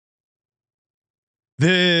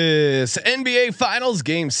This NBA Finals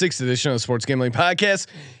Game 6 edition of the Sports Gambling Podcast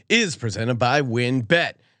is presented by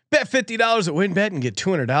WynnBET. Bet $50 at WynnBET and get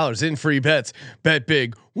 $200 in free bets. Bet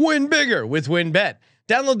big, win bigger with WynnBET.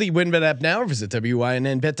 Download the WynnBET app now or visit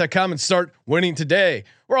wynnbet.com and start winning today.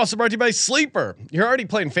 We're also brought to you by Sleeper. You're already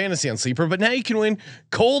playing fantasy on Sleeper, but now you can win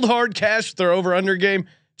cold hard cash with their over/under game.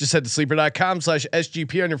 Just head to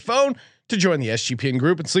sleeper.com/SGP on your phone to join the SGPN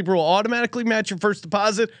group, and Sleeper will automatically match your first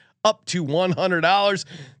deposit up to $100.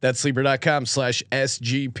 That's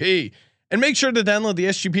sleeper.com/SGP. And make sure to download the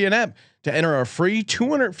SGPN app to enter our free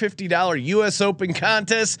 $250 US Open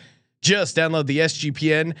contest. Just download the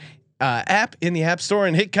SGPN app in the App Store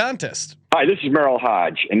and hit contest. Hi, this is Merrill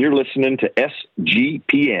Hodge, and you're listening to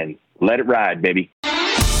SGPN. Let it ride, baby.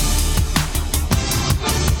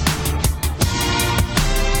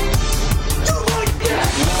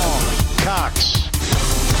 Cox.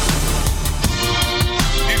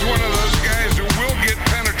 He's one of those guys who will get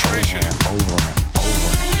penetration. Over.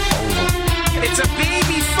 It's a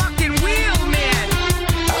baby fucking wheel, man.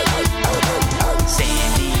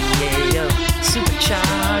 San Diego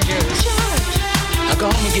Superchargers. Now go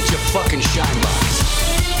home and get your fucking shine box.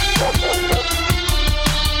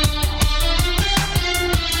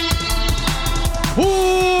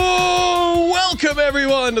 Ooh, welcome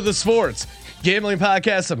everyone to the Sports Gambling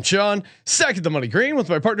Podcast. I'm Sean, second the money green with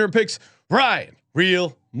my partner in picks, Ryan,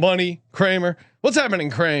 Real Money Kramer. What's happening,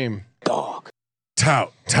 Kramer? Dog.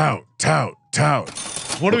 Tout.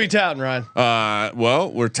 What are we touting, Ryan?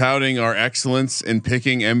 Well, we're touting our excellence in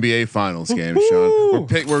picking NBA Finals games, Sean.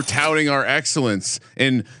 We're touting our excellence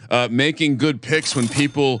in making good picks when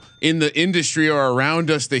people in the industry are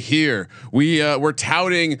around us to hear. We're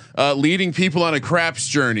touting leading people on a craps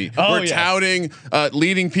journey. We're touting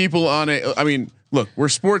leading people on a. I mean, look, we're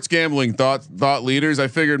sports gambling thought leaders. I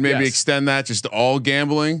figured maybe extend that just to all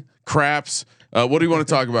gambling, craps. What do you want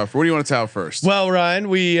to talk about? What do you want to tout first? Well, Ryan,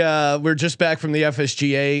 we're just back from the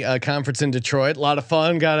FSGA conference in Detroit. A lot of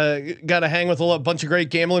fun. Gotta hang with a bunch of great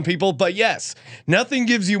gambling people. But yes, nothing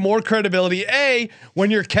gives you more credibility.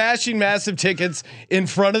 When you're cashing massive tickets in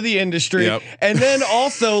front of the industry, and then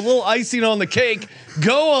also a little icing on the cake.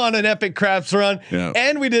 Go on an epic craps run,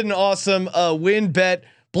 and we did an awesome WynnBET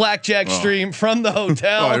blackjack stream from the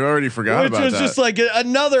hotel. I already forgot about that. Which was just like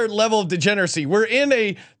another level of degeneracy. We're in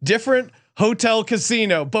a different hotel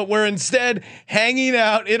casino, but we're instead hanging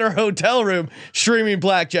out in our hotel room streaming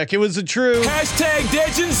blackjack. It was a true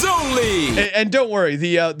 #Legends only. And don't worry,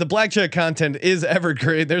 the blackjack content is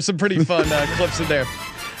evergreen. There's some pretty fun clips in there.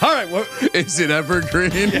 All right, is it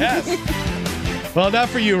evergreen? Yes. Well, not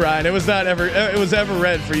for you, Ryan. It was not ever. It was ever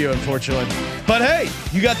red for you, unfortunately. But hey,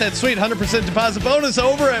 you got that sweet 100% deposit bonus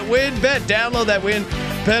over at WynnBET. Download that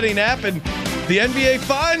WynnBETting app, and the NBA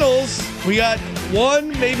Finals. We got one,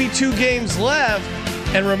 maybe two games left.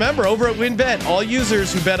 And remember, over at WynnBET, all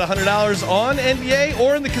users who bet $100 on NBA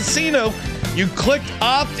or in the casino, you clicked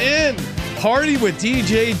opt in. Party with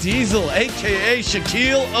DJ Diesel, aka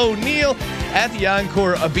Shaquille O'Neal, at the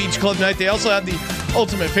Encore Beach Club night. They also have the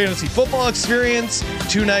Ultimate Fantasy Football Experience,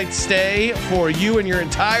 2-night stay for you and your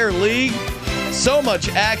entire league. So much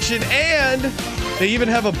action, and they even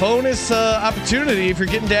have a bonus opportunity if you're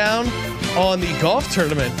getting down on the golf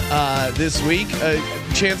tournament this week. A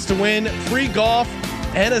chance to win free golf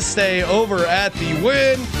and a stay over at the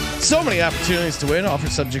Wynn. So many opportunities to win. Offer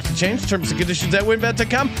subject to change. Terms and conditions at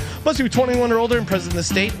wynnbet.com. Must be 21 or older and present in the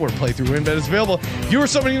state where playthrough WynnBET is available. If you or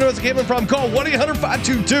someone you know has a gambling problem, call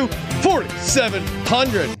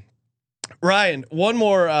 1-800-522-4700. Ryan, one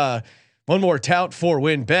more tout for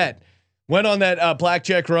WynnBET. Went on that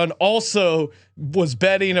blackjack run. Also was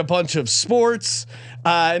betting a bunch of sports.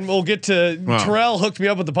 And we'll get to Terrell hooked me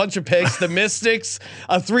up with a bunch of picks. The Mystics,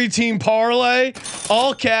 a 3-team parlay,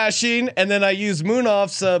 all cashing. And then I used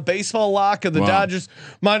Moonoff's baseball lock of the Dodgers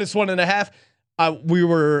 -1.5. We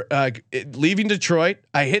were leaving Detroit.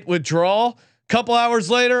 I hit withdrawal. Couple hours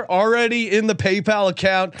later, already in the PayPal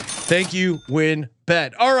account. Thank you,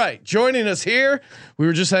 WynnBET. All right, joining us here. We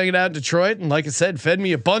were just hanging out in Detroit, and like I said, fed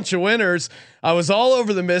me a bunch of winners. I was all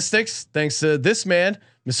over the Mystics thanks to this man,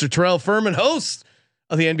 Mr. Terrell Furman, host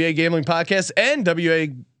of the NBA Gambling Podcast and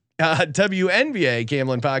WNBA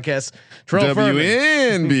Gambling Podcast. Terrell Furman.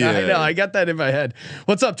 WNBA. I know, I got that in my head.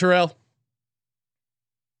 What's up, Terrell?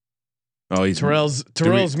 Oh, Terrell's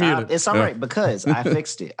muted. It's all right because I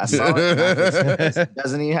fixed it. I saw it. And I fixed it.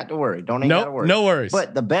 Doesn't even have to worry. Don't even gotta worry. No worries.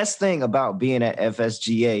 But the best thing about being at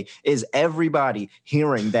FSGA is everybody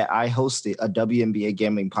hearing that I hosted a WNBA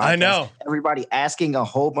gambling podcast. I know. Everybody asking a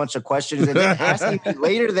whole bunch of questions and then asking me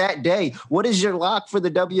later that day, what is your lock for the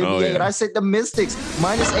WNBA? Oh, yeah. And I said the Mystics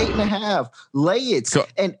 -8.5. Lay it.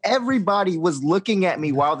 And everybody was looking at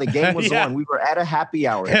me while the game was on. We were at a happy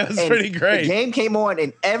hour. It was pretty great. The game came on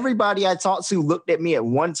and everybody I talked to looked at me at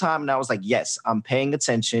one time and I was like, yes, I'm paying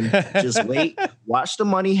attention. Just wait, watch the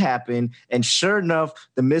money happen. And sure enough,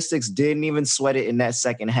 the Mystics didn't even sweat it in that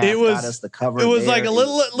second half. Got us the cover. It was like a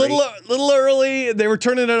little early. They were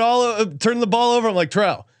turning the ball over. I'm like,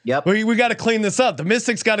 Trell, we got to clean this up. The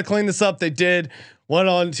Mystics got to clean this up. They did. Went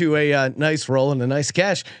on to a nice roll and a nice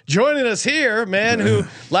cash. Joining us here, man, who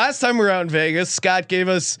last time we were out in Vegas, Scott gave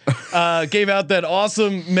out that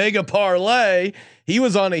awesome mega parlay. He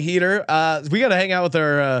was on a heater. We got to hang out with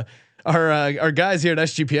our guys here at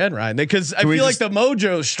SGPN, Ryan, because I feel like the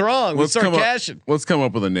mojo's strong. Let's start cashing. Let's come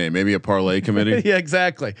up with a name, maybe a parlay committee. Yeah,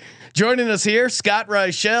 exactly. Joining us here, Scott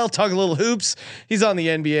Reichel, talk a little hoops. He's on the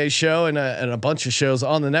NBA show and a bunch of shows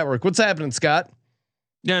on the network. What's happening, Scott?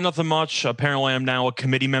 Yeah, nothing much. Apparently, I'm now a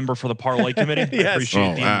committee member for the parlay committee. Yes. I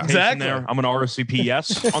appreciate the invitation there. I'm an RSVP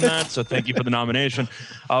yes on that, so thank you for the nomination.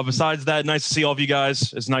 Besides that, nice to see all of you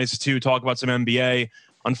guys. It's nice to talk about some NBA.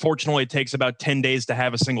 Unfortunately, it takes about 10 days to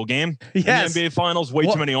have a single game in the NBA Finals. Way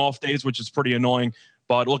too many off days, which is pretty annoying.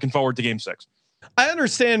 But looking forward to Game 6. I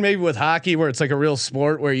understand maybe with hockey where it's like a real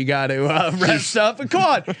sport where you got to rest up. But come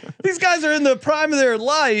on, these guys are in the prime of their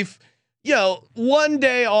life. One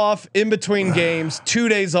day off in between games, 2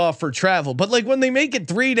 days off for travel. But like when they make it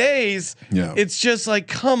 3 days, it's just like,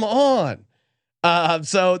 come on.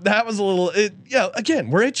 So that was a little,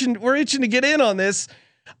 again, we're itching to get in on this.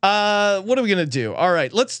 What are we going to do? All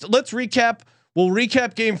right, let's recap. We'll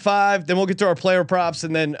recap Game 5, then we'll get to our player props,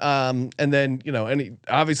 and then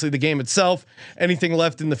obviously the game itself. Anything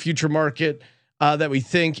left in the future market that we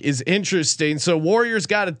think is interesting. So Warriors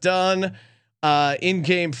got it done. In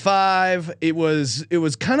Game 5, it was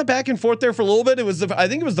kind of back and forth there for a little bit. I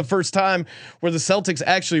think it was the first time where the Celtics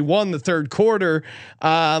actually won the third quarter.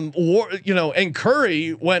 And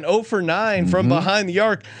Curry went 0 for 9 from behind the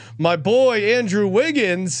arc. My boy Andrew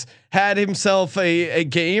Wiggins had himself a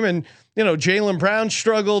game, and Jaylen Brown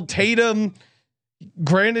struggled. Tatum,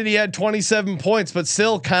 granted, he had 27 points, but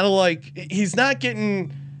still kind of like he's not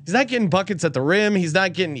getting buckets at the rim. He's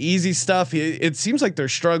not getting easy stuff. It seems like they're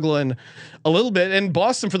struggling a little bit. And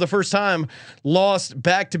Boston, for the first time, lost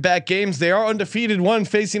back-to-back games. They are undefeated, one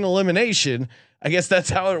facing elimination. I guess that's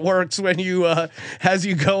how it works when you, as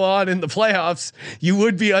you go on in the playoffs, you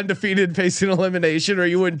would be undefeated facing elimination, or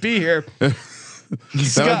you wouldn't be here.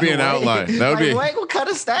 That would be an outlier. That would be. What kind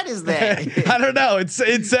of stat is that? I don't know.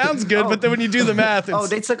 It sounds good, but then when you do the math,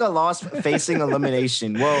 they took a loss facing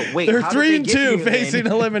elimination. Well, wait, they're 3-2 facing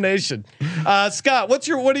elimination. Scott, what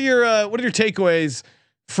are your takeaways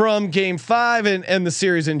from Game 5 and the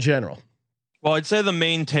series in general? Well, I'd say the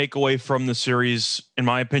main takeaway from the series, in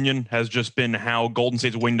my opinion, has just been how Golden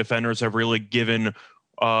State's wing defenders have really given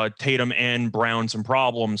Tatum and Brown some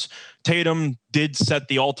problems. Tatum did set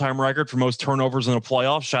the all-time record for most turnovers in a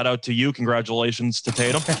playoff. Shout out to you. Congratulations to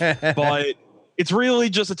Tatum. But it's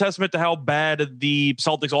really just a testament to how bad the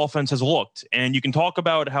Celtics offense has looked. And you can talk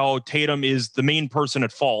about how Tatum is the main person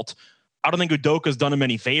at fault. I don't think Udoka's done him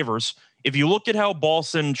any favors. If you look at how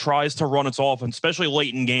Boston tries to run its offense, especially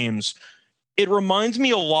late in games, it reminds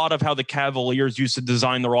me a lot of how the Cavaliers used to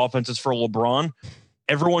design their offenses for LeBron.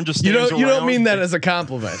 Everyone just stands around. You don't mean that as a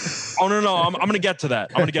compliment. Oh, no. I'm going to get to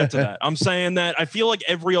that. I'm saying that I feel like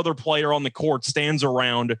every other player on the court stands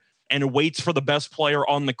around and waits for the best player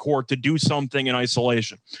on the court to do something in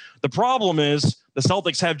isolation. The problem is the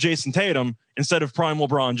Celtics have Jason Tatum instead of prime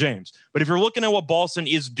LeBron James. But if you're looking at what Boston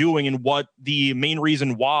is doing and what the main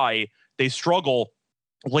reason why they struggle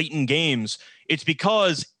late in games, it's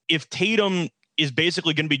because if Tatum is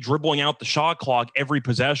basically going to be dribbling out the shot clock every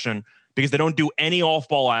possession, because they don't do any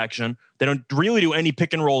off-ball action. They don't really do any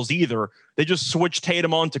pick and rolls either. They just switch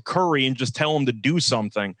Tatum on to Curry and just tell him to do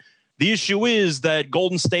something. The issue is that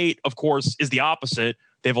Golden State, of course, is the opposite.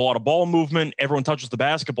 They have a lot of ball movement. Everyone touches the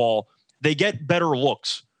basketball. They get better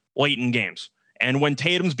looks late in games. And when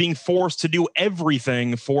Tatum's being forced to do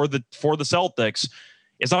everything for the Celtics,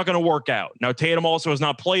 it's not going to work out. Now, Tatum also has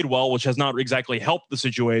not played well, which has not exactly helped the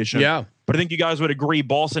situation. Yeah. But I think you guys would agree,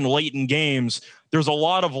 Boston late in games, there's a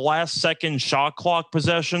lot of last-second shot clock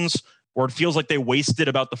possessions where it feels like they wasted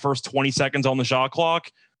about the first 20 seconds on the shot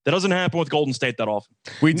clock. That doesn't happen with Golden State that often.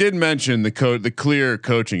 We did mention the clear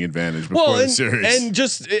coaching advantage before the series, and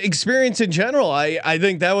just experience in general. I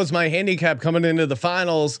think that was my handicap coming into the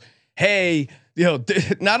finals. Hey,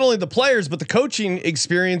 not only the players but the coaching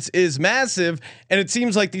experience is massive, and it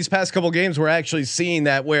seems like these past couple games we're actually seeing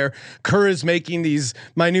that where Kerr is making these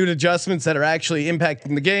minute adjustments that are actually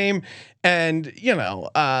impacting the game, and the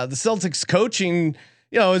Celtics coaching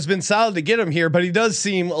has been solid to get him here, but he does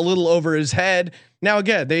seem a little over his head. Now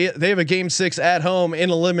again, they have a game 6 at home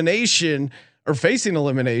in elimination or facing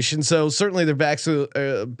elimination, so certainly their backs will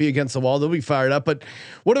be against the wall. They'll be fired up. But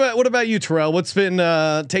what about you, Terrell? What's been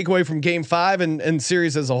takeaway from Game 5 and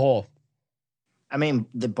series as a whole? I mean,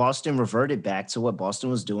 the Boston reverted back to what Boston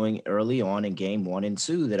was doing early on in game 1 and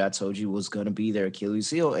 2 that I told you was going to be their Achilles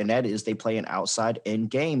heel. And that is they play an outside in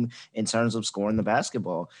game in terms of scoring the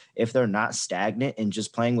basketball. If they're not stagnant and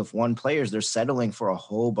just playing with one player, they're settling for a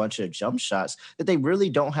whole bunch of jump shots that they really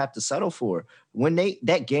don't have to settle for. When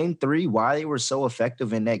that game 3, why they were so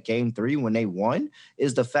effective in that game 3 when they won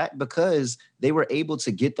is the fact because they were able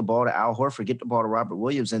to get the ball to Al Horford, get the ball to Robert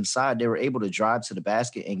Williams inside. They were able to drive to the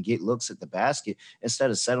basket and get looks at the basket instead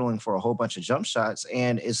of settling for a whole bunch of jump shots.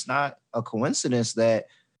 And it's not a coincidence that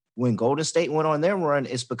when Golden State went on their run,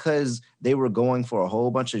 it's because they were going for a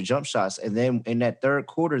whole bunch of jump shots. And then in that third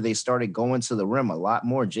quarter, they started going to the rim a lot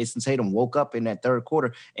more. Jason Tatum woke up in that third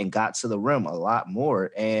quarter and got to the rim a lot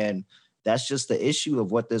more. And that's just the issue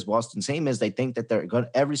of what this Boston team is. They think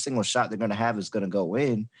that every single shot they're going to have is going to go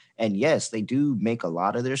in. And yes, they do make a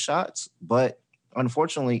lot of their shots, but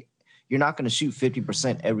unfortunately, you're not going to shoot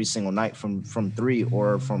 50% every single night from 3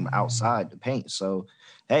 or from outside the paint. So,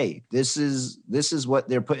 hey, this is what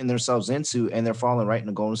they're putting themselves into, and they're falling right in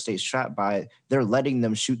the Golden State's trap by they're letting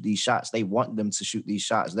them shoot these shots. They want them to shoot these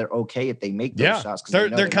shots. They're okay if they make those shots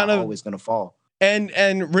because they're kind of always going to fall.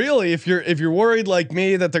 And really, if you're worried like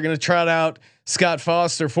me that they're going to trot out Scott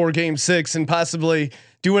Foster for Game 6 and possibly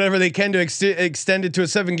do whatever they can to extend it to a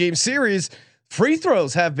 7-game series, free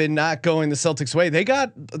throws have been not going the Celtics' way. They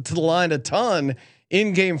got to the line a ton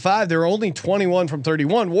in Game 5. They were only 21 from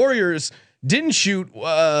 31. Warriors didn't shoot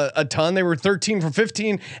a ton. They were 13 from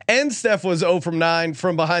 15, and Steph was 0 from 9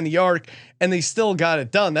 from behind the arc, and they still got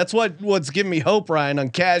it done. That's what's giving me hope, Ryan, on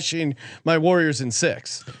cashing my Warriors in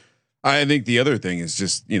 6. I think the other thing is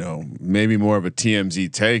just, maybe more of a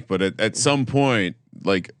TMZ take, but at some point,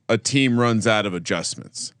 like a team runs out of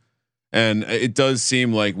adjustments, and it does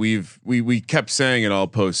seem like we kept saying it all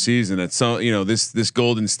postseason. At some, this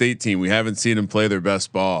Golden State team, we haven't seen them play their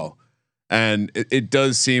best ball, and it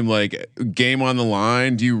does seem like game on the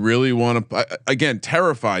line. Do you really want to? Again,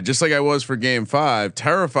 terrified, just like I was for Game 5,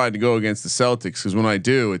 terrified to go against the Celtics because when I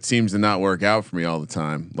do, it seems to not work out for me all the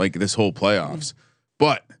time, like this whole playoffs.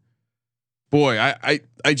 But boy,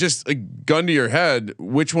 I just gun to your head.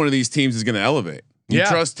 Which one of these teams is going to elevate? You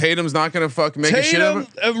trust Tatum's not going to make a shit of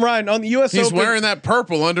it? Ryan, on the U.S. He's Open, wearing that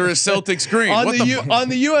purple under his Celtics green. on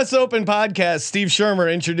the U.S. Open podcast, Steve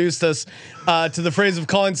Shermer introduced us to the phrase of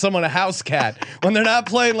calling someone a house cat when they're not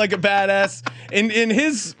playing like a badass. In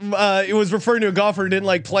his, it was referring to a golfer who didn't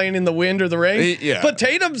like playing in the wind or the rain. But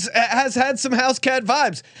Tatum's has had some house cat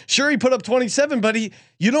vibes. Sure, he put up 27, but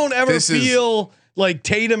you don't ever feel like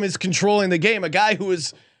Tatum is controlling the game. A guy who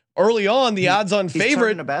is early on the odds-on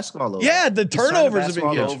favorite. The basketball over. Yeah, the turnovers have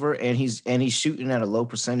been over, and he's shooting at a low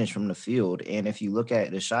percentage from the field. And if you look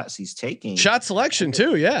at the shots he's taking, shot selection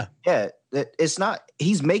too. Yeah, it's not.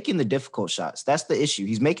 He's making the difficult shots. That's the issue.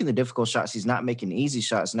 He's making the difficult shots. He's not making the easy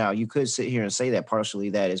shots. Now you could sit here and say that partially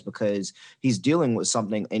that is because he's dealing with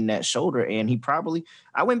something in that shoulder, and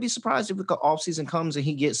I wouldn't be surprised if the offseason comes and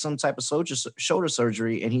he gets some type of shoulder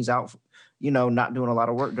surgery and he's out. Not doing a lot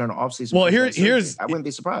of work during the offseason. Well, here's I wouldn't be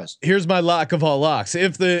surprised. Here's my lock of all locks.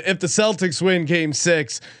 If the Celtics win Game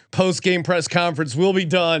 6, post-game press conference will be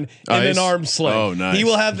done in an arm sling. Oh, nice. He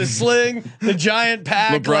will have the sling, the giant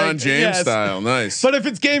pack, LeBron James style. Nice. But if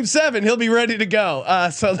it's Game 7, he'll be ready to go.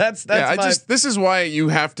 So that's this is why you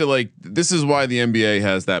have to this is why the NBA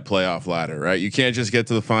has that playoff ladder, right? You can't just get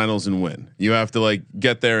to the finals and win. You have to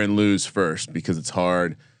get there and lose first because it's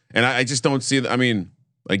hard. And I just don't see I mean,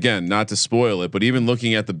 again, not to spoil it, but even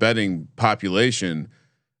looking at the betting population,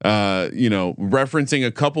 referencing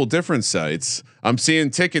a couple different sites, I'm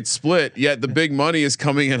seeing tickets split, yet the big money is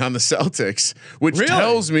coming in on the Celtics, which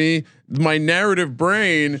tells me my narrative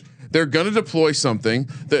brain, they're going to deploy something.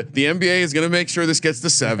 The NBA is going to make sure this gets to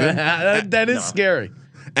 7. That is scary.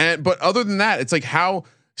 But other than that, it's like how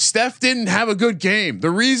Steph didn't have a good game. The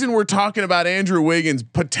reason we're talking about Andrew Wiggins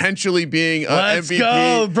potentially being Let's MVP,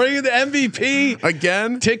 go. Bring in the MVP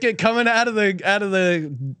again. ticket coming out of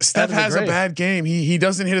the Steph has a bad game. He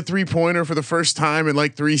doesn't hit a 3-pointer for the first time in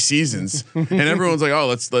like 3 seasons, and everyone's like, "Oh,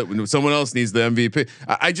 let's let someone else needs the MVP."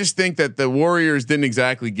 I just think that the Warriors didn't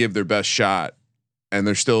exactly give their best shot, and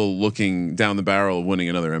they're still looking down the barrel of winning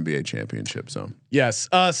another NBA championship. So yes,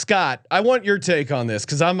 Scott, I want your take on this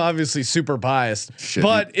because I'm obviously super biased. Shit,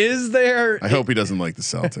 but is there? I hope he doesn't like the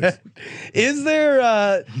Celtics. Is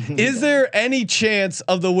there any chance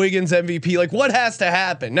of the Wiggins MVP? Like, what has to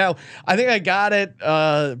happen? Now, I think I got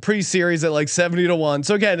it pre-series at like 70-1.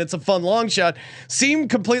 So again, it's a fun long shot. Seemed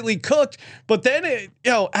completely cooked, but then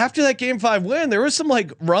after that Game 5 win, there was some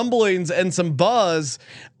like rumblings and some buzz.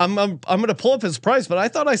 I'm going to pull up his price, but I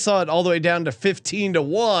thought I saw it all the way down to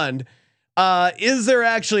 15-1. Is there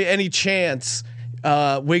actually any chance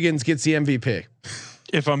Wiggins gets the MVP?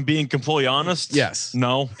 If I'm being completely honest, yes.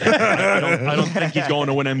 No, I don't think he's going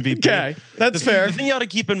to win MVP. Okay, that's fair. The thing you got to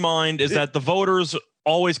keep in mind is that the voters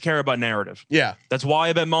always care about narrative. Yeah, that's why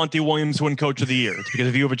I bet Monty Williams to win Coach of the Year. It's because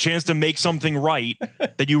if you have a chance to make something right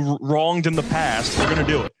that you wronged in the past, you're going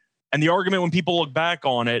to do it. And the argument when people look back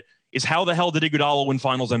on it is how the hell did Iguodala win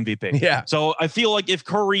Finals MVP? Yeah. So I feel like if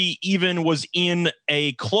Curry even was in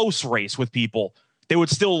a close race with people, they would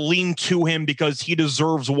still lean to him because he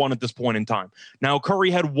deserves one at this point in time. Now, Curry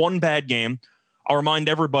had one bad game. I'll remind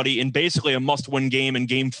everybody, in basically a must-win game in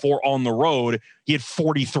Game 4 on the road, he had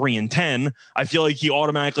 43 and 10. I feel like he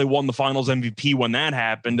automatically won the Finals MVP when that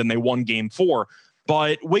happened, and they won Game 4.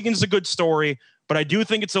 But Wiggins is a good story, but I do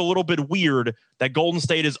think it's a little bit weird that Golden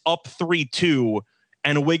State is up 3-2,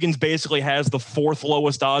 and Wiggins basically has the 4th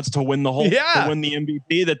lowest odds to win the to win the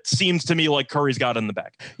MVP. That seems to me like Curry's got in the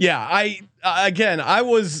back. Yeah, I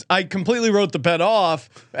completely wrote the bet off,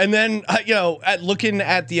 and then at looking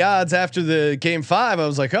at the odds after the Game 5, I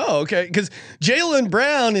was like, oh, okay, because Jaylen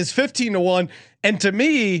Brown is 15-1, and to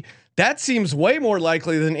me, that seems way more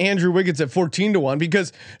likely than Andrew Wiggins at 14-1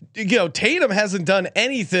 because Tatum hasn't done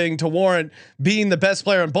anything to warrant being the best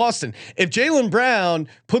player in Boston. If Jaylen Brown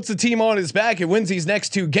puts the team on his back and wins these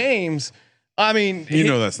next 2 games, I mean,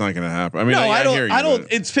 that's not going to happen. I mean, no, I hear you, I don't.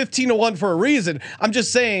 It's 15-1 for a reason. I'm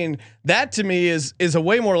just saying that to me is a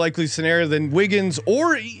way more likely scenario than Wiggins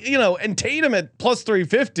or and Tatum at plus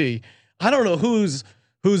 350. I don't know who's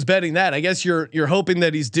betting that. I guess you're hoping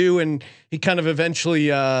that he's due and he kind of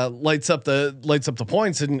eventually lights up the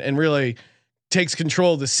points and really takes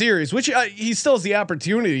control of the series, which he still has the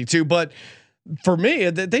opportunity to. But for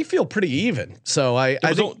me, they feel pretty even. So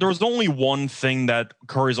there was only one thing that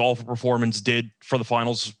Curry's awful performance did for the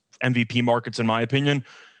Finals MVP markets, in my opinion,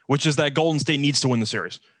 which is that Golden State needs to win the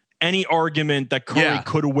series. Any argument that Curry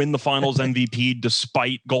could win the Finals MVP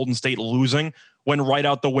despite Golden State losing went right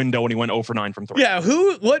out the window when he went 0 for 9 from 3. Yeah,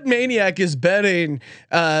 what maniac is betting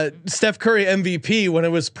Steph Curry MVP when it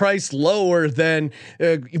was priced lower than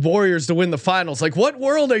Warriors to win the Finals? Like, what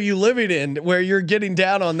world are you living in where you're getting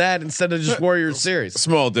down on that instead of just Warriors series?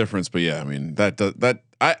 Small difference, but yeah, I mean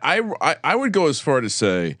I would go as far to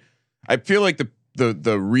say I feel like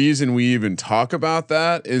the reason we even talk about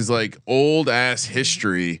that is like old ass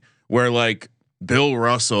history where like Bill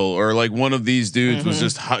Russell or like one of these dudes was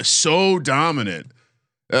just so dominant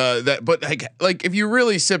but like if you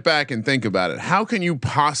really sit back and think about it, how can you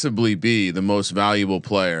possibly be the most valuable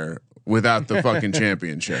player without the fucking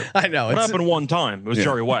championship? I know it happened one time. It was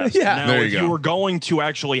Jerry West. Yeah, now if you were going to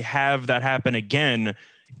actually have that happen again,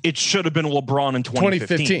 it should have been LeBron in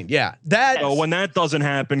 2015. Yeah, so when that doesn't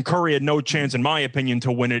happen, Curry had no chance, in my opinion,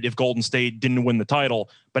 to win it if Golden State didn't win the title.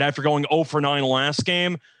 But after going 0 for 9 last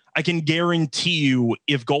game, I can guarantee you,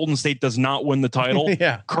 if Golden State does not win the title,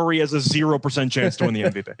 Curry has a 0% chance to win the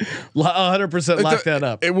MVP. 100% lock that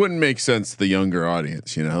up. It wouldn't make sense to the younger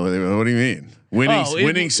audience, What do you mean?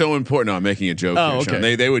 Winning's so important. No, I'm making a joke here, Sean.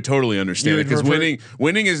 They would totally understand it because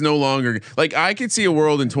winning is no longer like I could see a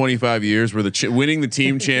world in 25 years where winning the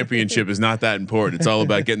team championship is not that important. It's all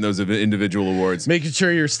about getting those individual awards, making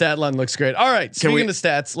sure your stat line looks great. All right, speaking of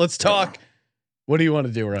stats, let's talk. What do you want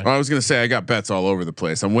to do, Ryan? I was going to say I got bets all over the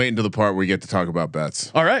place. I'm waiting to the part where we get to talk about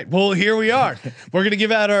bets. All right. Well, here we are. We're going to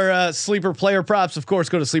give out our sleeper player props. Of course,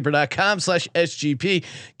 go to sleeper.com/SGP.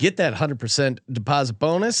 Get that 100% deposit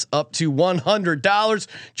bonus up to $100.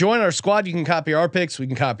 Join our squad. You can copy our picks. We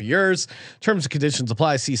can copy yours. Terms and conditions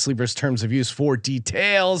apply. See Sleeper's terms of use for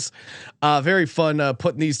details. Very fun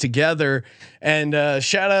putting these together. And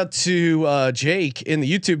shout out to Jake in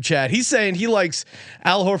the YouTube chat. He's saying he likes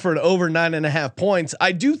Al Horford over 9.5 points.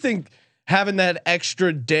 I do think having that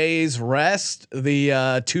extra day's rest,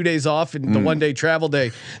 the 2 days off and the 1 day travel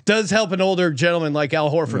day does help an older gentleman like Al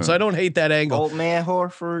Horford. So I don't hate that angle. Old man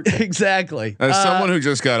Horford. Exactly. As someone who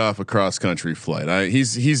just got off a cross country flight,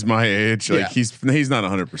 he's my age. Like he's not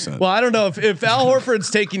 100%. Well, I don't know if Al Horford's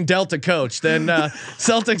taking Delta coach, then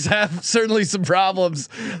Celtics have certainly some problems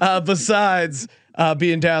besides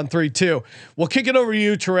being down 3-2. We'll kick it over to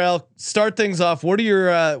you, Terrell. Start things off. What are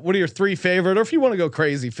your three favorite, or if you want to go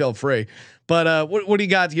crazy, feel free. But what do you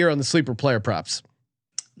got here on the sleeper player props?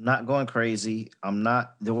 Not going crazy.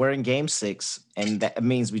 We're in game 6, and that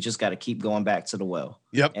means we just got to keep going back to the well.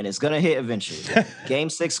 Yep. And it's going to hit eventually. Game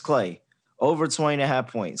 6, Clay, over 20.5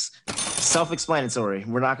 points. Self-explanatory.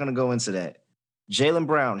 We're not going to go into that. Jaylen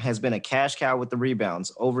Brown has been a cash cow with the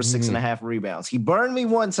rebounds, over 6.5 rebounds. He burned me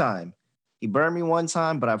one time,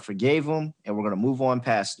 but I forgave him, and we're going to move on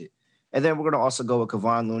past it. And then we're going to also go with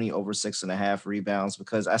Kevon Looney over 6.5 rebounds,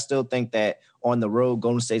 because I still think that on the road,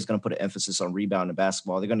 Golden State's going to put an emphasis on rebounding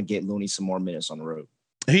basketball. They're going to get Looney some more minutes on the road.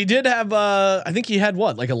 He did have, I think he had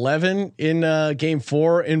like 11 in game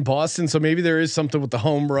 4 in Boston. So maybe there is something with the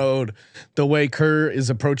home road, the way Kerr is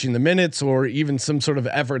approaching the minutes, or even some sort of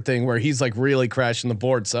effort thing where he's like really crashing the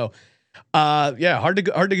board. So hard to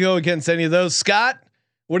go against any of those. Scott,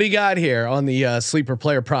 what do you got here on the sleeper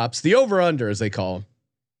player props, the over under as they call them?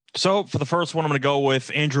 So for the first one, I'm going to go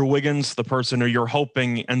with Andrew Wiggins, the person who you're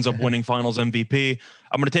hoping ends up winning Finals MVP.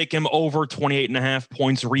 I'm going to take him over 28.5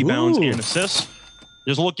 points, rebounds, and assists.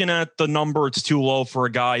 Just looking at the number, it's too low for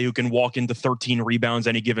a guy who can walk into 13 rebounds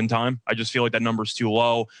any given time. I just feel like that number's too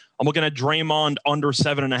low. I'm looking at Draymond under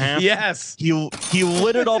 7.5. Yes. He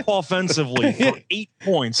lit it up offensively for 8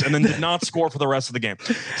 points and then did not score for the rest of the game.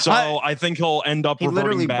 So I think he'll end up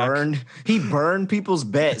reverting back. He burned people's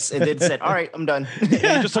bets and then said, all right, I'm done. He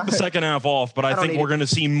just took the second half off, but I think we're going to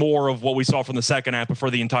see more of what we saw from the second half before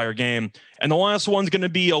the entire game. And the last one's going to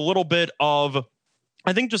be a little bit of,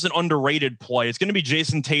 I think, just an underrated play. It's going to be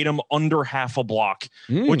Jason Tatum under half a block,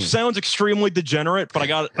 which sounds extremely degenerate, but I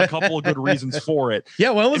got a couple of good reasons for it. Yeah.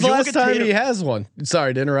 When was the last time he has one?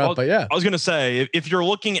 Sorry to interrupt, but yeah. I was going to say, if you're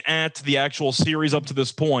looking at the actual series up to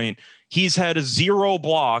this point, he's had 0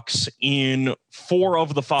 blocks in 4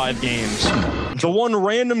 of the 5 games. The one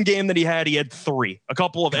random game that he had 3, a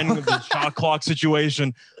couple of ending of the shot clock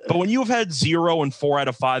situation. But when you've had 0 and 4 out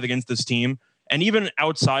of 5 against this team, and even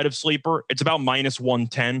outside of sleeper, it's about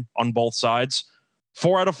 -110 on both sides.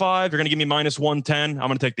 4 out of 5, you're going to give me -110. I'm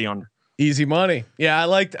going to take the under. Easy money. Yeah, I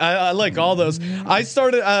like all those. I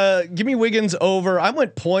started. Give me Wiggins over. I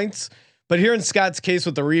went points, but here in Scott's case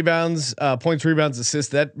with the rebounds, points, rebounds,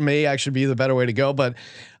 assists, that may actually be the better way to go. But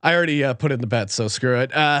I already put in the bet, so screw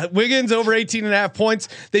it. Wiggins over 18.5 points.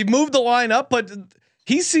 They've moved the line up, but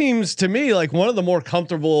he seems to me like one of the more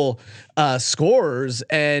comfortable scorers,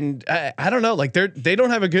 and I don't know, like they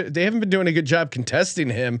haven't been doing a good job contesting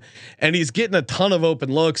him, and he's getting a ton of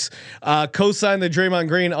open looks. Co-signed the Draymond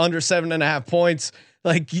Green under 7.5 points.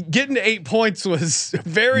 Like getting to 8 points was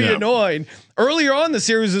very annoying. Earlier on the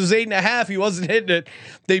series it was 8.5. He wasn't hitting it.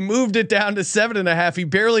 They moved it down to 7.5. He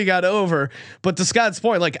barely got over. But to Scott's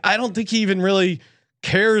point, like I don't think he even really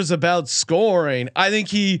cares about scoring. I think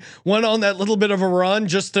he went on that little bit of a run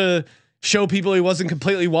just to show people he wasn't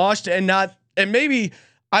completely washed, and maybe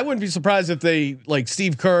I wouldn't be surprised if they, like,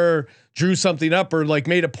 Steve Kerr drew something up or like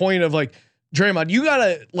made a point of like, Draymond, you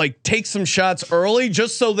gotta like take some shots early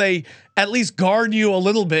just so they at least guard you a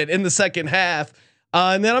little bit in the second half.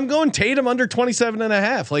 And then I'm going Tatum under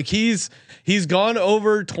 27.5. Like he's gone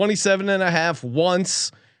over 27.5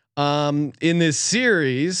 once in this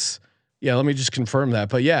series. Yeah, let me just confirm that.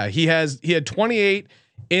 But yeah, he had 28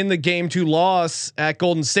 in the game 2 loss at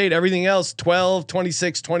Golden State. Everything else 12,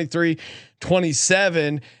 26, 23,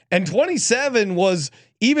 27, and 27 was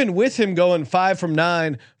even with him going 5 from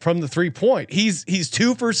 9 from the 3-point. He's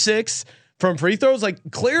 2 for 6 from free throws. Like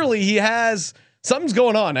clearly he has something's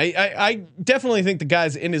going on. I definitely think the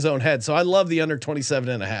guy's in his own head. So I love the under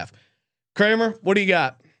 27.5. Kramer, what do you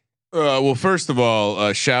got? Well, first of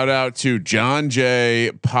all, shout out to John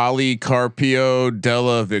J. Policarpio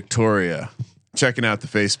della Victoria. Checking out the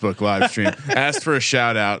Facebook live stream. Asked for a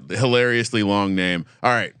shout out. Hilariously long name.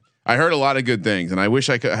 All right. I heard a lot of good things, and I wish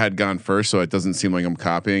I had gone first, so it doesn't seem like I'm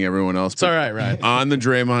copying everyone else. It's all right, right? On the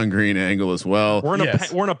Draymond Green angle as well. We're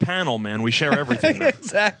in a panel, man. We share everything.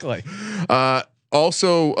 Exactly.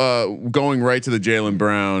 Also, going right to the Jaylen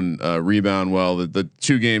Brown rebound. Well, the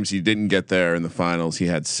 2 games he didn't get there in the finals, he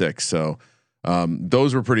had 6. So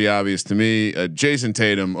those were pretty obvious to me. Jason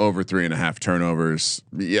Tatum over 3.5 turnovers.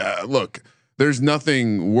 Yeah, look, there's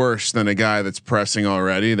nothing worse than a guy that's pressing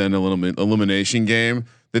already than a little elimination game.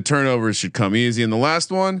 the turnovers should come easy. And the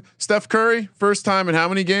last one, Steph Curry, first time in how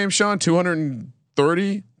many games, Sean?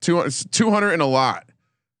 230, 200 and a lot.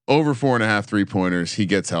 Over 4.5 3-pointers. He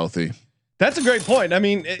gets healthy. That's a great point. I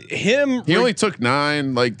mean, he only took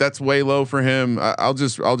 9. Like that's way low for him. I'll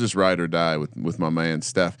just ride or die with my man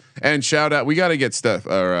Steph. And shout out, we got to get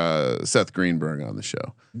Seth Greenberg on the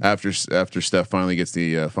show after Steph finally gets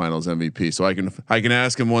the Finals MVP, so I can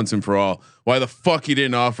ask him once and for all why the fuck he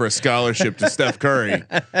didn't offer a scholarship to Steph Curry.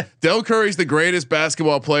 Del Curry's the greatest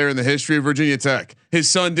basketball player in the history of Virginia Tech. His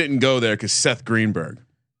son didn't go there because Seth Greenberg.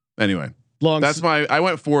 Anyway. I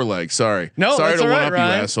went 4 legs. Sorry. No, sorry to one up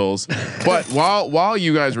Ryan. you assholes. But while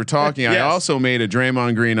you guys were talking, yes. I also made a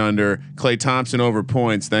Draymond Green under, Klay Thompson over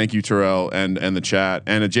points. Thank you, Terrell and the chat,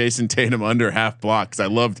 and a Jason Tatum under half block. Cause I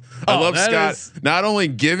loved Scott not only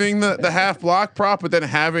giving the half block prop, but then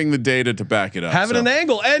having the data to back it up. Having an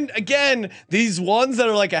angle. And again, these ones that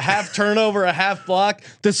are like a half turnover, a half block,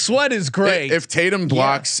 the sweat is great. If Tatum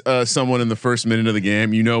blocks someone in the first minute of the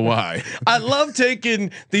game, you know why. I love taking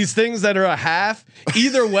these things that are a half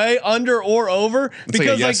either way, under or over, it's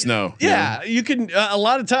because like no. Yeah, you can. A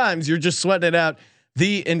lot of times you're just sweating it out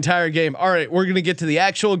the entire game. All right, we're gonna get to the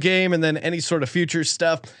actual game and then any sort of future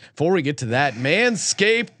stuff. Before we get to that,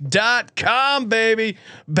 Manscaped.com, baby,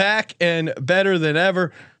 back and better than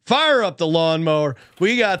ever. Fire up the lawnmower.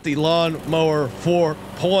 We got the lawnmower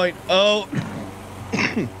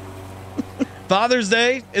 4.0. Father's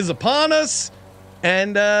Day is upon us.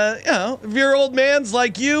 And if your old man's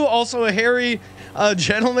like you, also a hairy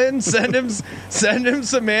gentleman, send him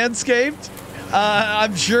some Manscaped.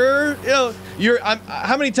 I'm sure how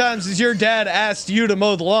many times has your dad asked you to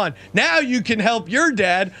mow the lawn? Now you can help your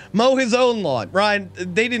dad mow his own lawn. Ryan,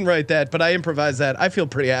 they didn't write that, but I improvised that. I feel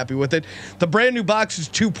pretty happy with it. The brand new Boxers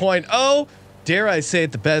 2.0. Dare I say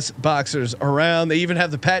it, the best boxers around. They even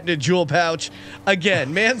have the patented jewel pouch.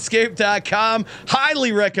 Again, manscaped.com.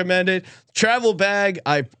 Highly recommend it. Travel bag,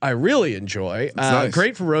 I really enjoy. Nice.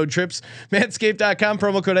 Great for road trips. Manscaped.com,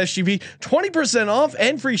 promo code SGP. 20% off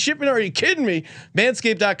and free shipping. Are you kidding me?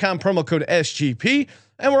 Manscaped.com, promo code SGP.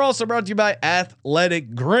 And we're also brought to you by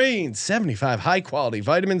Athletic Greens. 75 high quality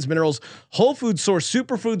vitamins, minerals, whole food source,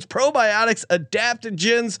 superfoods, probiotics,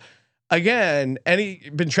 adaptogens. Again,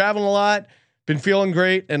 been traveling a lot. Been feeling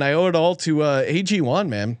great, and I owe it all to AG1,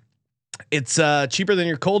 man. It's cheaper than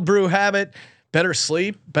your cold brew habit, better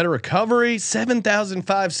sleep, better recovery. 7,000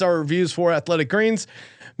 5-star reviews for Athletic Greens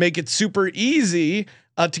make it super easy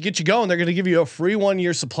to get you going. They're going to give you a free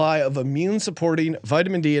 1-year supply of immune-supporting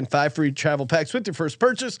vitamin D and 5 free travel packs with your first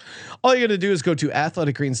purchase. All you got to do is go to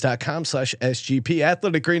athleticgreens.com/SGP,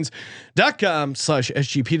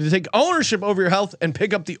 athleticgreens.com/SGP to take ownership over your health and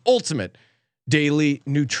pick up the ultimate daily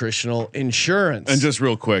nutritional insurance. And just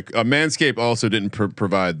real quick, Manscaped also didn't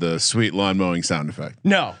provide the sweet lawn mowing sound effect.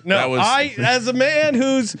 No. I, as a man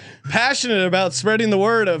who's passionate about spreading the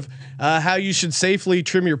word of how you should safely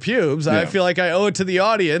trim your pubes, I feel like I owe it to the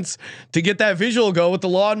audience to get that visual go with the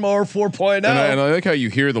lawnmower 4.0. And I like how you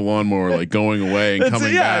hear the lawnmower like going away and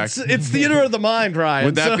coming back. It's theater of the mind, Ryan.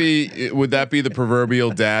 Would that be the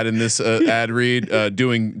proverbial dad in this ad read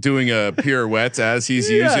doing pirouettes as he's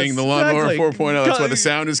using the lawnmower 4.0? That's why the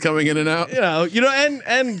sound is coming in and out.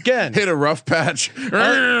 And again, hit a rough patch.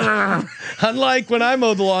 Unlike when I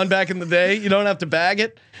mowed the lawn back in the day, you don't have to bag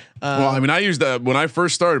it. Well, I mean, I used that when I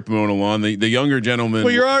first started mowing a lawn. The younger gentleman.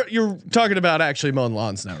 Well, you're talking about actually mowing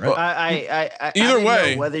lawns now, right? Well, I either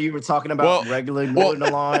way, whether you were talking about regularly mowing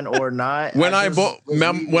the lawn or not. When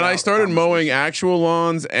I started mowing actual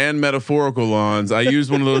lawns and metaphorical lawns, I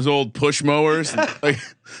used one of those old push mowers.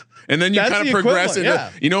 And then you kind of progress it.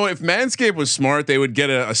 Yeah. If Manscaped was smart, they would get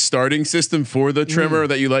a starting system for the trimmer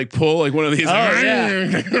that you pull like one of these.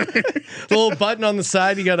 The little button on the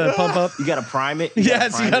side you got to pump up. You got to prime it. You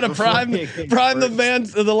got to prime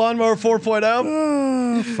the lawnmower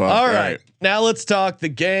 4.0. All right. Now let's talk the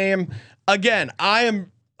game. Again, I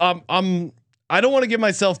don't want to give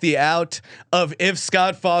myself the out of if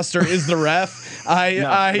Scott Foster is the ref. It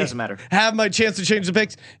doesn't matter. Have my chance to change the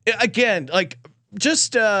picks. Again,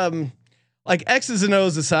 just X's and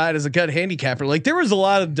O's aside, as a gut handicapper, there was a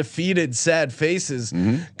lot of defeated, sad faces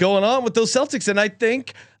going on with those Celtics. And I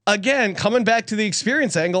think, again, coming back to the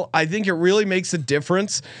experience angle, I think it really makes a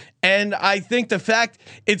difference. And I think the fact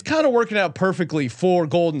it's kind of working out perfectly for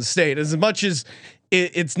Golden State, as much as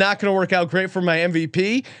it's not going to work out great for my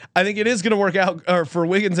MVP. I think it is going to work out, or for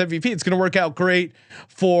Wiggins MVP, it's going to work out great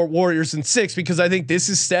for Warriors in 6, because I think this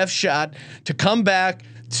is Steph's shot to come back,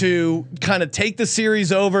 to kind of take the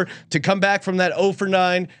series over, to come back from that 0 for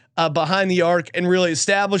 9 behind the arc and really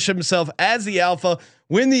establish himself as the alpha,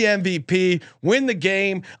 win the MVP, win the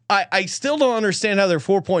game. I still don't understand how they're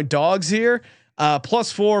 4-point dogs here.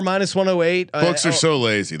 +4, -108. Books are so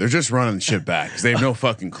lazy. They're just running shit back because they have no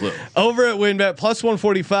fucking clue. Over at WinBet,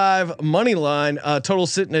 +145 money line. Total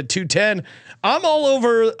sitting at 210. I'm all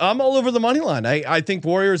over the money line. I think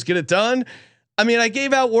Warriors get it done. I mean, I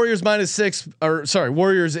gave out Warriors -6,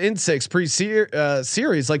 Warriors in 6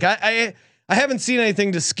 series. Like I haven't seen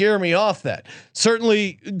anything to scare me off that.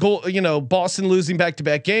 Certainly, Boston losing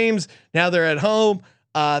back-to-back games. Now they're at home.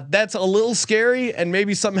 That's a little scary, and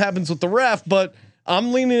maybe something happens with the ref. But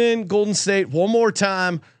I'm leaning in Golden State one more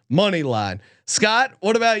time, money line. Scott,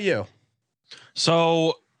 what about you?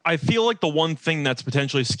 So I feel like the one thing that's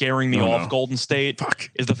potentially scaring me off Golden State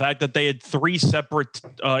is the fact that they had 3 separate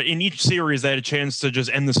in each series. They had a chance to just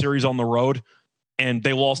end the series on the road, and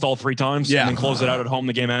they lost all 3 times and then close it out at home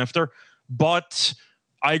the game after. But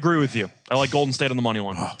I agree with you. I like Golden State on the money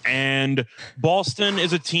line. And Boston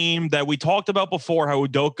is a team that we talked about before, how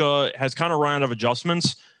Udoka has kind of run out of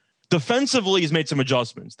adjustments. Defensively, he's made some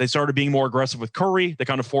adjustments. They started being more aggressive with Curry. They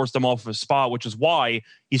kind of forced him off of his spot, which is why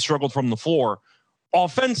he struggled from the floor.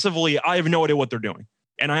 Offensively, I have no idea what they're doing.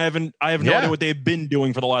 And I have no idea what they've been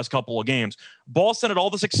doing for the last couple of games. Boston had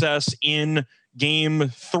all the success in game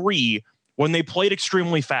 3 when they played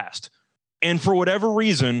extremely fast. And for whatever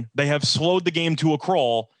reason, they have slowed the game to a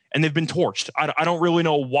crawl and they've been torched. I don't really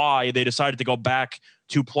know why they decided to go back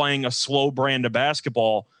to playing a slow brand of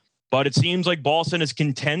basketball, but it seems like Boston is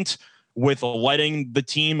content with letting the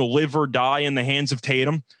team live or die in the hands of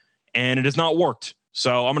Tatum, and it has not worked.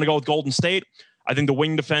 So I'm going to go with Golden State. I think the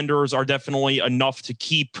wing defenders are definitely enough to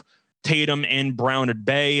keep Tatum and Brown at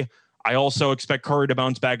bay. I also expect Curry to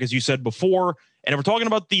bounce back, as you said before. And if we're talking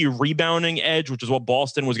about the rebounding edge, which is what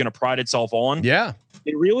Boston was going to pride itself on,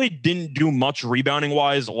 it really didn't do much rebounding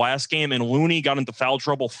wise last game. And Looney got into foul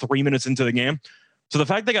trouble 3 minutes into the game. So the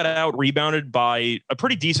fact they got out rebounded by a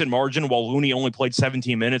pretty decent margin while Looney only played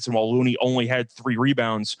 17 minutes and while Looney only had 3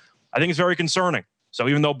 rebounds, I think is very concerning. So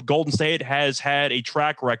even though Golden State has had a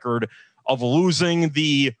track record of losing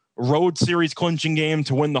the road series clinching game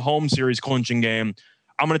to win the home series clinching game,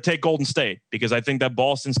 I'm going to take Golden State because I think that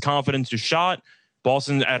Boston's confidence is shot.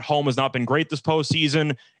 Boston at home has not been great this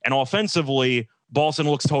postseason. And offensively, Boston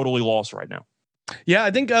looks totally lost right now. Yeah,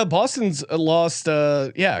 I think Boston's lost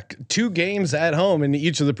 2 games at home in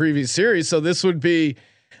each of the previous series. So this would be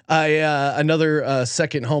another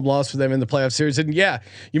second home loss for them in the playoff series. And yeah,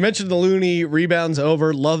 you mentioned the Looney rebounds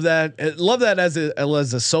over. Love that as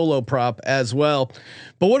a solo prop as well.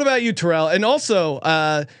 But what about you, Terrell? And also,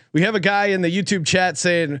 we have a guy in the YouTube chat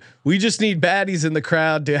saying we just need baddies in the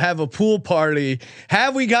crowd to have a pool party.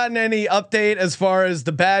 Have we gotten any update as far as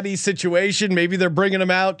the baddie situation? Maybe they're bringing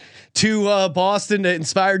them out to Boston to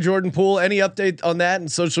inspire Jordan Poole. Any update on that in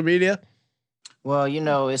social media? Well,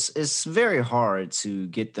 it's very hard to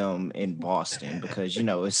get them in Boston because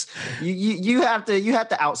it's you have to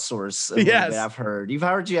outsource a little bit. I've heard you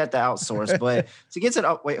have to outsource, but to get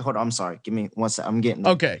to wait, hold on, I'm sorry. Give me 1 second. I'm getting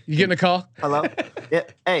okay. You getting a call? Hello? Yeah.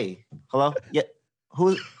 Hey. Hello? Yeah.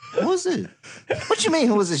 Who is it? What you mean?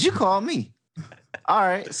 Who is this? You called me. All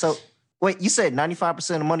right. So wait, you said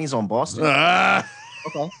 95% of money's on Boston. Okay.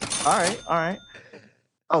 All right.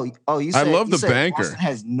 Oh, you said I love the banker. Boston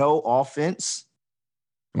has no offense.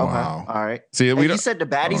 Wow. Okay. All right. See, you said the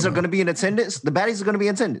baddies are going to be in attendance. The baddies are going to be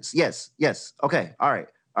in attendance. Yes. Okay. All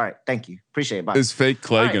right. Thank you. Appreciate it. Bye. Is fake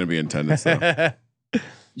Clay going to be in attendance though?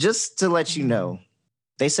 Just to let you know,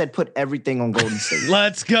 they said put everything on Golden State.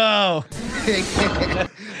 Let's go.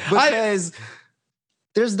 Because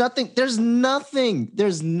there's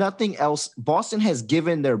nothing else. Boston has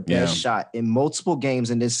given their best shot in multiple games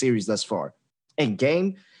in this series thus far. In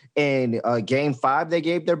game 5, they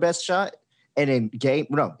gave their best shot. And in game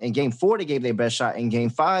 4, they gave their best shot. In game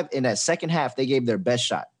 5, in that second half, they gave their best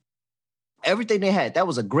shot. Everything they had. That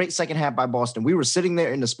was a great second half by Boston. We were sitting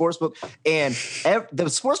there in the sportsbook, and the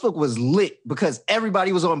sportsbook was lit because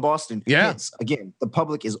everybody was on Boston. Yeah. Hence, again, the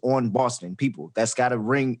public is on Boston. People, that's got to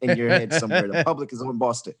ring in your head somewhere. The public is on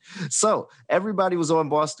Boston. So everybody was on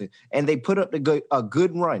Boston, and they put up a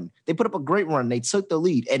good run. They put up a great run. They took the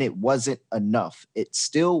lead, and it wasn't enough. It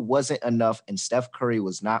still wasn't enough, and Steph Curry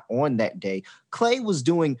was not on that day. Clay was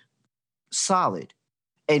doing solid.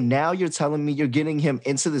 And now you're telling me you're getting him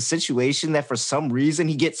into the situation that for some reason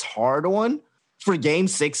he gets hard on for game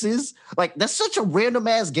 6s? Like, that's such a random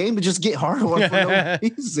ass game to just get hard on for no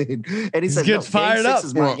reason. And he said, gets fired game 6 up.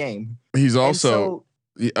 is my game. He's also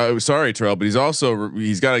Sorry, Terrell, but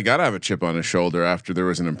he's got to have a chip on his shoulder after there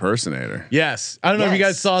was an impersonator. Yes, I don't know if you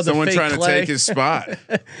guys saw the someone fake trying Clay. to take his spot.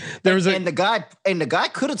 There was and the guy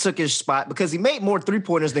could have took his spot because he made more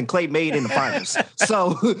 3-pointers than Clay made in the finals.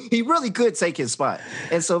 So he really could take his spot.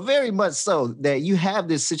 And so very much so that you have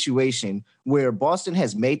this situation where Boston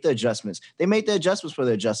has made the adjustments. They made the adjustments for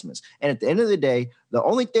the adjustments. And at the end of the day, the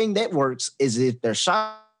only thing that works is if their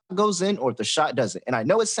shot goes in or if the shot doesn't. And I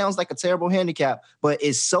know it sounds like a terrible handicap, but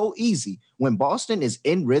it's so easy. When Boston is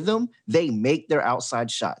in rhythm, they make their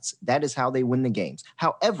outside shots. That is how they win the games.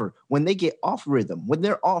 However, when they get off rhythm, when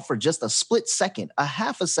they're off for just a split second, a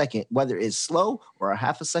half a second, whether it's slow or a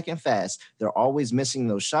half a second fast, they're always missing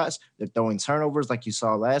those shots. They're throwing turnovers like you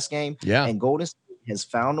saw last game. Yeah. And Golden State has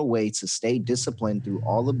found a way to stay disciplined through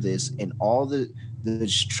all of this and all the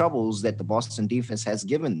troubles that the Boston defense has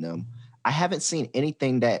given them. I haven't seen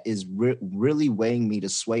anything that is really weighing me to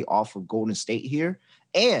sway off of Golden State here.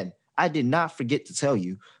 And I did not forget to tell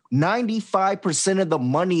you, 95% of the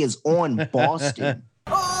money is on Boston.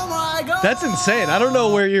 Oh my God. That's insane. I don't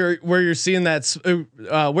know where you're seeing that.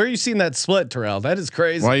 Where are you seeing that split, Terrell? That is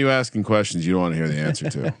crazy. Why are you asking questions you don't want to hear the answer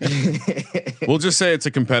to? We'll just say it's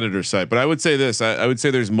a competitor site, but I would say this. I would say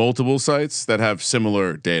there's multiple sites that have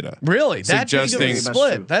similar data. Really? That big of a Suggesting-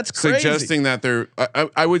 split? That's crazy. Suggesting that they're,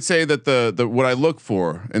 I would say that the what I look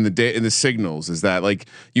for in the signals is that like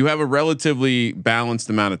you have a relatively balanced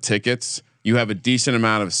amount of tickets. You have a decent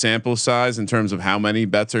amount of sample size in terms of how many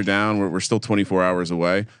bets are down. We're still 24 hours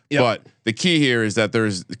away. Yep. But the key here is that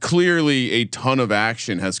there's clearly a ton of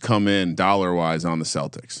action has come in dollar wise on the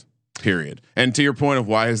Celtics. Period. And to your point of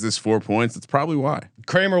why is this 4 points? That's probably why.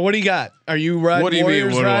 Kramer, what do you got? Are you riding What do you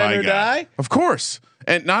Warriors, mean? What do ride I or got? die? Of course.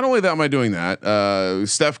 And not only that am I doing that.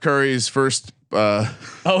 Steph Curry's first.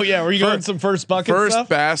 Oh yeah, were you going some first bucket First stuff?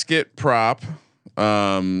 basket prop.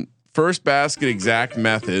 First basket exact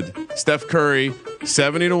method. Steph Curry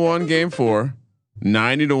 70-1 game 4,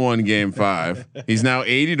 90-1 game 5. He's now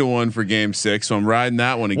 80-1 for game 6. So I'm riding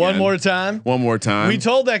that one again. One more time. One more time. We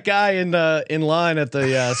told that guy in line at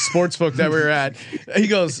the sports book that we were at. He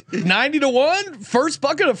goes 90-1 first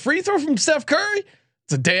bucket of free throw from Steph Curry.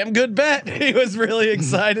 It's a damn good bet. He was really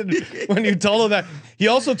excited when you told him that. He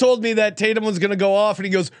also told me that Tatum was going to go off, and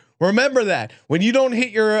he goes, remember that when you don't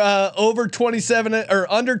hit your over 27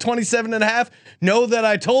 or under 27.5, know that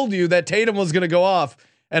I told you that Tatum was going to go off.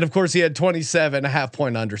 And of course he had 27.5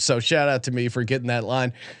 point under. So shout out to me for getting that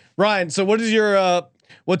line. Ryan, so what is your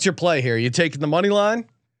what's your play here? You taking the money line?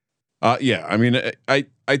 Yeah. I mean,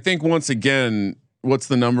 I think once again, what's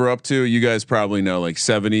the number up to? You guys probably know, like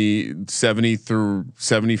 70 through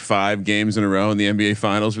 75 games in a row in the NBA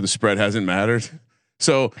finals where the spread hasn't mattered.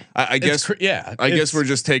 So I guess, I guess we're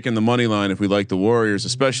just taking the money line if we like the Warriors,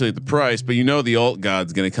 especially at the price. But you know, the alt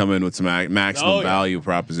god's going to come in with some maximum value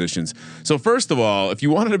propositions. So first of all, if you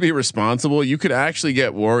wanted to be responsible, you could actually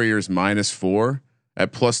get Warriors -4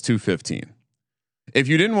 at +215. If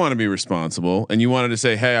you didn't want to be responsible and you wanted to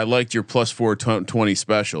say, hey, I liked your +420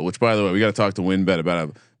 special, which by the way, we got to talk to WinBet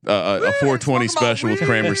about a 420 special with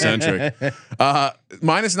Kramer centric.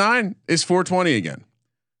 -9 is 420 again.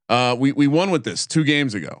 We won with this 2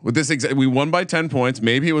 games ago. With this, we won by 10 points.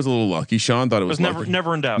 Maybe it was a little lucky. Sean thought it was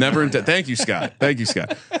never in doubt. Never in doubt. Thank you, Scott. Thank you,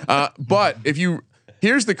 Scott. But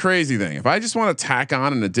here's the crazy thing. If I just want to tack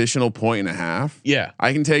on an additional 1.5, yeah,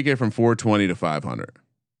 I can take it from 420 to 500.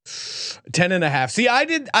 10.5. See, I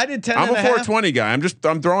did 10. I'm a 420 guy. I'm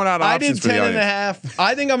throwing out options for the audience. I did 10.5.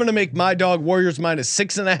 I think I'm going to make my dog Warriors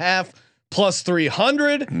 -6.5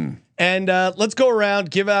 +300. And let's go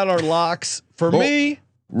around, give out our locks for me.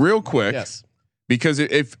 Real quick, yes, because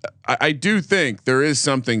if I do think there is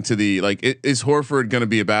something to the is Horford going to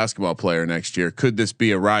be a basketball player next year? Could this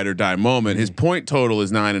be a ride or die moment? His point total is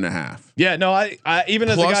 9.5. Yeah, no, I even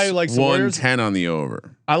as a guy who likes the Warriors, 110 on the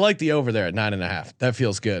over. I like the over there at 9.5. That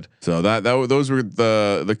feels good. So those were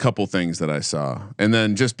the couple things that I saw, and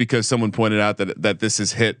then just because someone pointed out that this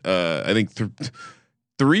has hit, I think.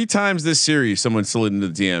 3 times this series, someone slid into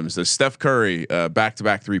the DMs. The Steph Curry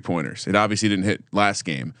back-to-back 3-pointers. It obviously didn't hit last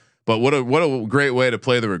game, but what a great way to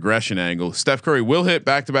play the regression angle. Steph Curry will hit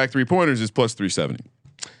back-to-back 3-pointers is +370.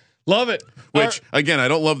 Love it. Which again, I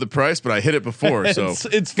don't love the price, but I hit it before, so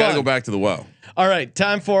it's gotta fun. go back to the well. All right,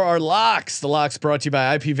 time for our locks. The locks brought to you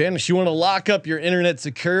by IPVanish. You want to lock up your internet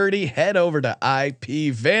security? Head over to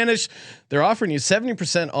IPVanish. They're offering you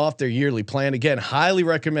 70% off their yearly plan. Again, highly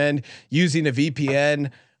recommend using a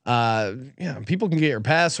VPN. People can get your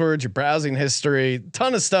passwords, your browsing history,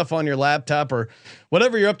 ton of stuff on your laptop or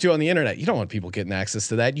whatever you're up to on the internet. You don't want people getting access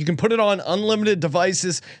to that. You can put it on unlimited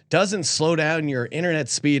devices. Doesn't slow down your internet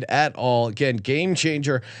speed at all. Again, game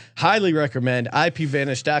changer. Highly recommend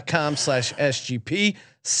IPVanish.com/SGP.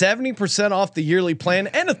 70% off the yearly plan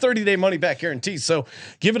and a 30-day money back guarantee. So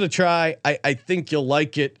give it a try. I think you'll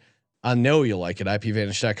like it. I know you'll like it.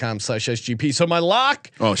 IPVanish.com/SGP. So my lock.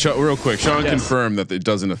 Oh, real quick. Sean confirmed that it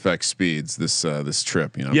doesn't affect speeds this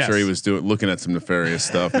trip. You know, I'm sure he was looking at some nefarious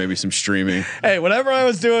stuff, maybe some streaming. Hey, whatever I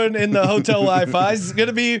was doing in the hotel Wi-Fi is going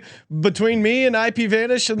to be between me and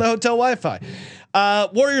IPVanish and the hotel Wi-Fi.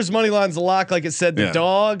 Warriors money line's a lock. Like I said, the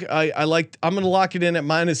dog. I'm going to lock it in at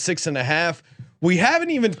 -6.5. We haven't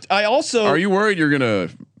even. Are you worried you're going to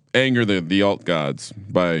anger the alt gods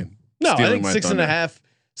by? No, I think 6.5.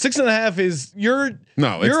 6.5 is it's the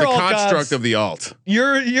construct of the alt.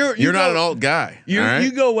 You're not an alt guy.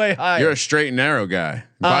 You go way higher. You're a straight and narrow guy,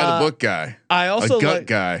 by the book guy. I also a gut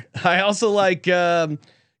guy. I also like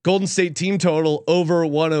Golden State team total over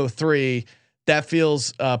 103. That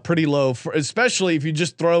feels pretty low, especially if you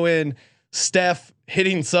just throw in Steph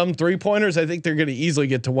hitting some 3-pointers. I think they're going to easily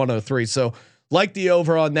get to 103. So like the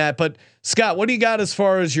over on that. But Scott, what do you got as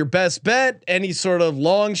far as your best bet? Any sort of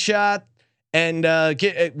long shot? And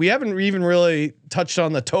we haven't even really touched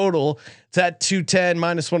on the total. It's at 210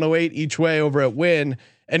 -108 each way over at Win.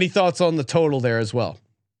 Any thoughts on the total there as well?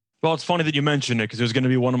 Well, it's funny that you mentioned it because it was going to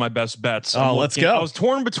be one of my best bets. Let's go. I was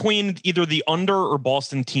torn between either the under or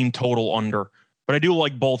Boston team total under, but I do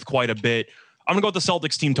like both quite a bit. I'm gonna go with the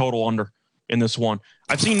Celtics team total under in this one.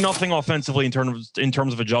 I've seen nothing offensively in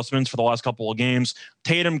terms of adjustments for the last couple of games.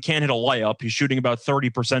 Tatum can't hit a layup. He's shooting about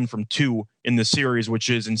 30% from 2 in this series, which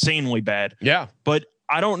is insanely bad. Yeah. But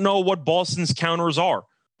I don't know what Boston's counters are.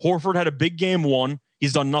 Horford had a big game 1.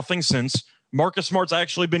 He's done nothing since. Marcus Smart's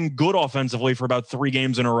actually been good offensively for about 3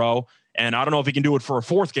 games in a row. And I don't know if he can do it for a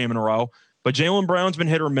 4th game in a row, but Jaylen Brown's been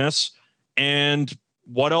hit or miss. And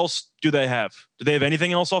what else do they have? Do they have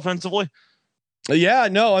anything else offensively? Yeah,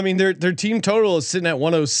 no, I mean their team total is sitting at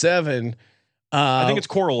 107. I think it's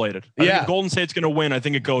correlated. I think if Golden State's going to win, I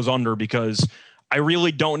think it goes under because I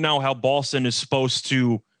really don't know how Boston is supposed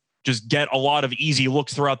to just get a lot of easy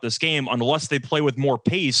looks throughout this game unless they play with more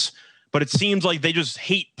pace. But it seems like they just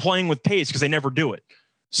hate playing with pace because they never do it.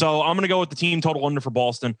 So I'm going to go with the team total under for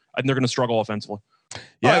Boston. I think they're going to struggle offensively.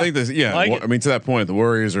 Yeah, I think this. Yeah, I mean, to that point, the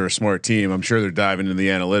Warriors are a smart team. I'm sure they're diving into the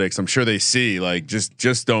analytics. I'm sure they see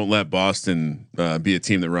just don't let Boston be a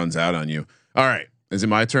team that runs out on you. All right, is it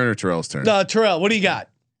my turn or Terrell's turn? No, Terrell, what do you got?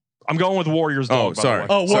 I'm going with Warriors dog. Oh, sorry.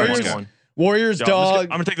 Warriors. Sorry, Warriors dog.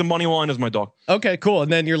 I'm gonna take the money line as my dog. Okay, cool. And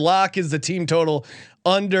then your lock is the team total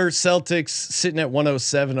under. Celtics sitting at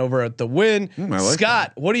 107 over at the Win.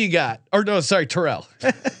 Scott, what do you got? Or no, sorry, Terrell.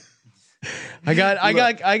 I got.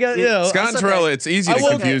 You know, Scott and Terrell. It's easy to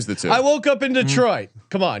confuse the two. I woke up in Detroit.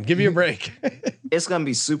 Come on, give me a break. It's gonna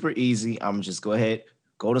be super easy. I'm just go ahead,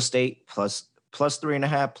 Golden State plus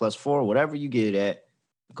 3.5, +4, whatever you get it at.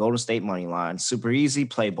 Golden State money line, super easy.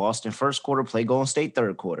 Play Boston first quarter, play Golden State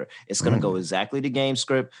third quarter. It's gonna go exactly the game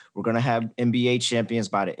script. We're gonna have NBA champions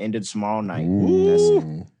by the end of tomorrow night. That's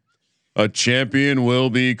it. A champion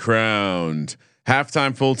will be crowned.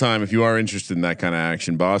 Halftime, full time. If you are interested in that kind of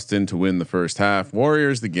action, Boston to win the first half.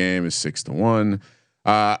 Warriors. The game is 6-1.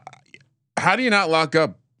 How do you not lock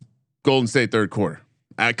up Golden State third quarter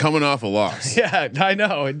coming off a loss? Yeah, I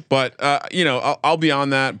know. But I'll be on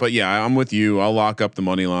that. But yeah, I'm with you. I'll lock up the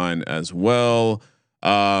money line as well.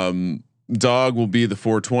 Dog will be the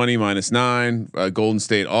 420 -9. Golden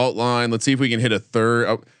State alt line. Let's see if we can hit a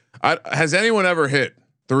third. Has anyone ever hit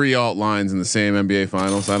 3 alt lines in the same NBA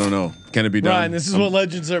finals? I don't know. Can it be done? Ryan, this is what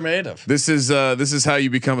legends are made of. This is how you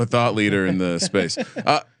become a thought leader in the space.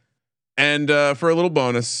 And for a little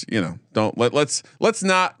bonus, let's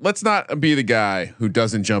not be the guy who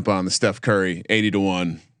doesn't jump on the Steph Curry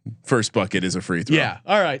 80-1 first bucket is a free throw. Yeah.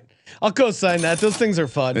 All right. I'll co-sign that. Those things are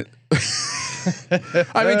fun.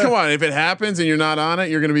 I mean, come on. If it happens and you're not on it,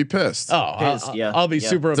 you're going to be pissed. I'll be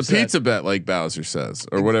super upset. It's a pizza bet, like Bowser says,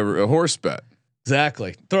 or whatever, a horse bet.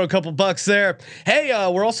 Exactly. Throw a couple bucks there. Hey,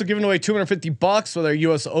 we're also giving away $250 with our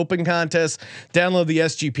US Open contest. Download the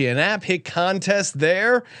SGPN app, hit contest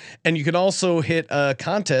there, and you can also hit a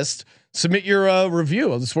contest. Submit your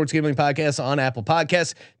review of the Sports Gambling Podcast on Apple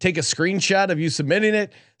Podcasts. Take a screenshot of you submitting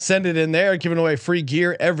it, send it in there. Giving away free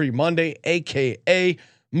gear every Monday, aka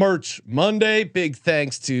Merch Monday. Big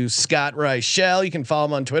thanks to Scott Reichel. You can follow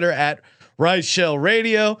him on Twitter at Reichel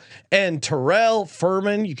Radio, and Terrell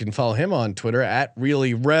Furman. You can follow him on Twitter at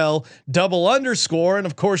ReallyRel _. And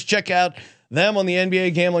of course, check out them on the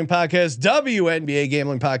NBA Gambling Podcast, WNBA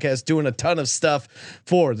Gambling Podcast, doing a ton of stuff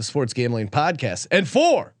for the Sports Gambling Podcast and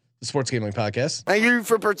for the Sports Gambling Podcast. Thank you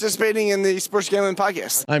for participating in the Sports Gambling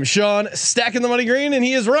Podcast. I'm Sean, stacking the money green, and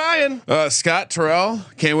he is Ryan. Scott Terrell.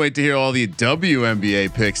 Can't wait to hear all the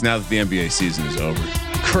WNBA picks now that the NBA season is over.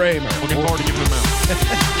 Kramer. Looking forward to giving them out.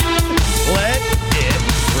 Let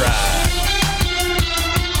it ride.